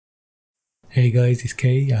Hey guys, it's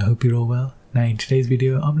Kay, I hope you're all well. Now in today's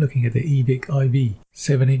video I'm looking at the EVIC IV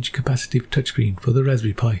 7-inch capacitive touchscreen for the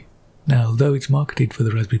Raspberry Pi. Now although it's marketed for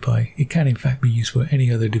the Raspberry Pi, it can in fact be used for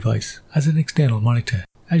any other device as an external monitor.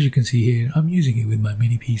 As you can see here, I'm using it with my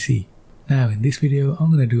mini PC. Now in this video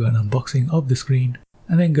I'm going to do an unboxing of the screen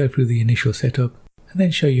and then go through the initial setup and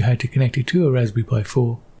then show you how to connect it to a Raspberry Pi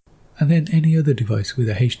 4 and then any other device with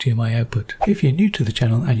a HDMI output. If you're new to the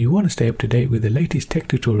channel and you want to stay up to date with the latest tech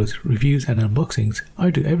tutorials, reviews and unboxings, I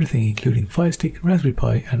do everything including Fire Stick, Raspberry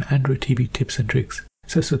Pi and Android TV tips and tricks.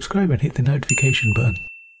 So subscribe and hit the notification button.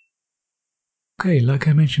 Okay, like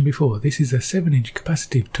I mentioned before, this is a 7-inch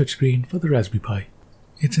capacitive touchscreen for the Raspberry Pi.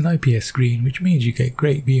 It's an IPS screen, which means you get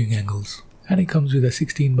great viewing angles, and it comes with a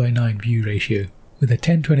 16:9 view ratio with a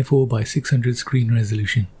 1024x600 screen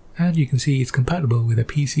resolution. And you can see it's compatible with a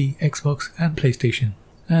PC, Xbox and PlayStation.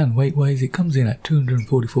 And weight wise it comes in at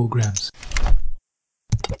 244 grams.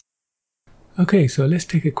 Okay, so let's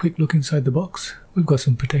take a quick look inside the box. We've got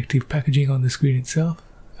some protective packaging on the screen itself,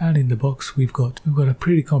 and in the box we've got a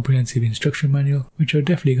pretty comprehensive instruction manual which you're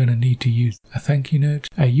definitely going to need to use. A thank you note,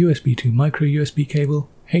 a USB to micro USB cable,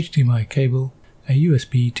 HDMI cable, a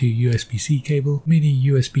USB to USB-C cable, mini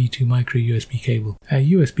USB to micro USB cable, a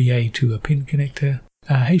USB-A to a pin connector,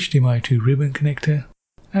 a HDMI to ribbon connector,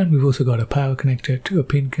 and we've also got a power connector to a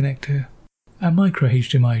pin connector, a micro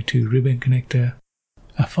HDMI to ribbon connector,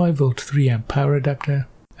 a 5V 3A power adapter,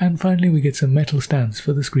 and finally we get some metal stands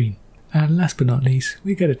for the screen. And last but not least,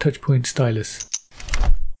 we get a touchpoint stylus.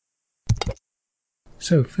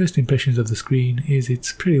 So first impressions of the screen is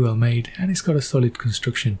it's pretty well made and it's got a solid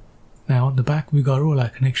construction. Now on the back we've got all our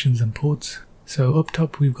connections and ports. So up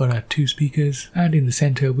top we've got our 2 speakers, and in the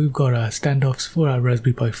center we've got our standoffs for our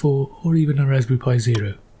Raspberry Pi 4 or even a Raspberry Pi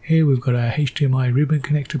 0. Here we've got our HDMI ribbon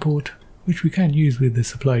connector port, which we can use with the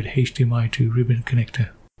supplied HDMI to ribbon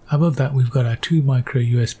connector. Above that we've got our 2 micro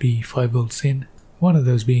USB 5V in, one of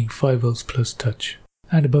those being 5V plus touch.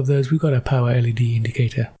 And above those we've got our power LED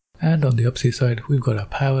indicator. And on the opposite side we've got our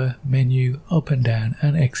power, menu, up and down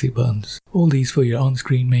and exit buttons. All these for your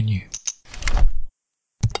on-screen menu.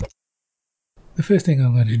 The first thing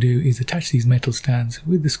I'm going to do is attach these metal stands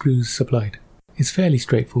with the screws supplied. It's fairly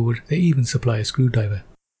straightforward, they even supply a screwdriver.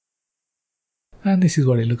 And this is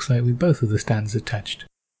what it looks like with both of the stands attached.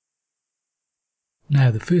 Now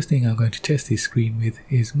the first thing I'm going to test this screen with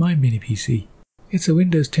is my mini PC. It's a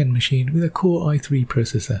Windows 10 machine with a Core i3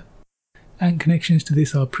 processor. And connections to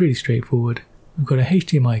this are pretty straightforward. We've got a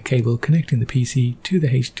HDMI cable connecting the PC to the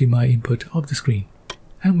HDMI input of the screen.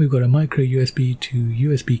 And we've got a micro USB to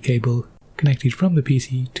USB cable connected from the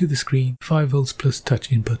PC to the screen, 5V plus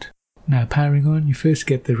touch input. Now powering on, you first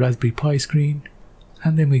get the Raspberry Pi screen,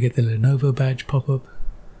 and then we get the Lenovo badge pop up,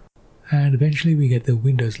 and eventually we get the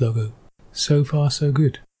Windows logo. So far so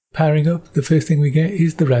good. Powering up, the first thing we get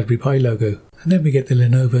is the Raspberry Pi logo, and then we get the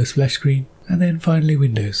Lenovo splash screen, and then finally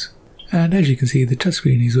Windows. And as you can see, the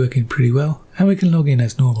touchscreen is working pretty well, and we can log in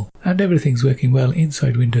as normal, and everything's working well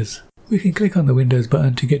inside Windows. We can click on the Windows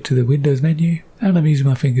button to get to the Windows menu, and I'm using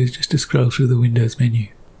my fingers just to scroll through the Windows menu.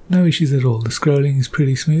 No issues at all, the scrolling is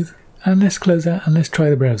pretty smooth. And let's close that and let's try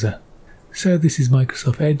the browser. So this is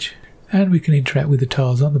Microsoft Edge, and we can interact with the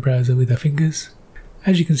tiles on the browser with our fingers.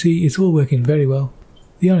 As you can see, it's all working very well.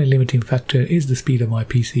 The only limiting factor is the speed of my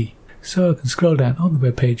PC. So I can scroll down on the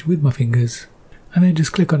web page with my fingers, and then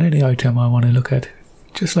just click on any item I want to look at,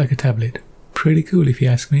 just like a tablet. Pretty cool if you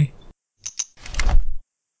ask me.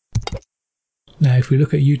 Now if we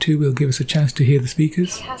look at YouTube, it'll give us a chance to hear the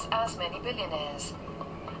speakers. He has as many billionaires,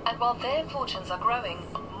 and while their fortunes are growing,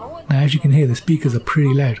 more. Now as you can hear, the speakers are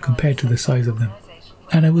pretty loud compared to the size of them,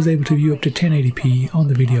 and I was able to view up to 1080p on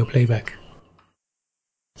the video playback.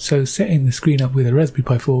 So setting the screen up with a Raspberry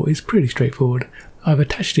Pi 4 is pretty straightforward. I've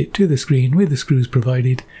attached it to the screen with the screws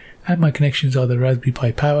provided, and my connections are the Raspberry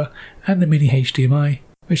Pi power and the mini HDMI,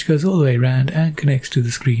 which goes all the way around and connects to the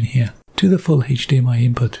screen here, to the full HDMI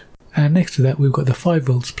input. And next to that we've got the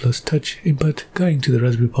 5V plus touch input going to the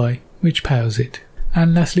Raspberry Pi, which powers it.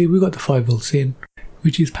 And lastly we've got the 5V in,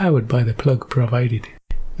 which is powered by the plug provided.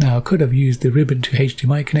 Now I could have used the ribbon to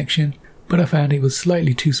HDMI connection, but I found it was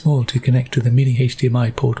slightly too small to connect to the mini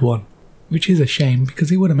HDMI port 1, which is a shame because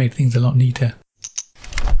it would have made things a lot neater.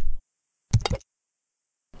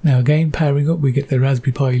 Now again, powering up, we get the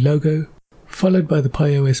Raspberry Pi logo, followed by the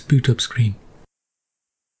PiOS boot up screen.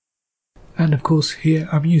 And of course here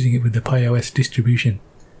I'm using it with the PiOS distribution,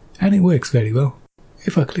 and it works very well.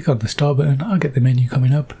 If I click on the start button, I get the menu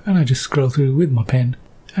coming up, and I just scroll through with my pen,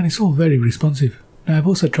 and it's all very responsive. Now I've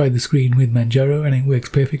also tried the screen with Manjaro and it works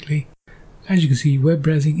perfectly. As you can see, web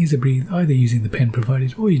browsing is a breeze either using the pen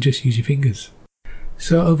provided or you just use your fingers.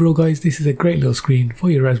 So overall guys, this is a great little screen for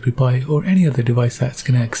your Raspberry Pi or any other device that's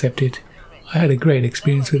going to accept it. I had a great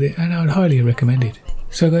experience with it and I would highly recommend it.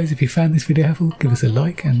 So guys, if you found this video helpful, give us a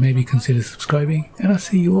like and maybe consider subscribing, and I'll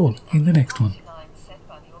see you all in the next one.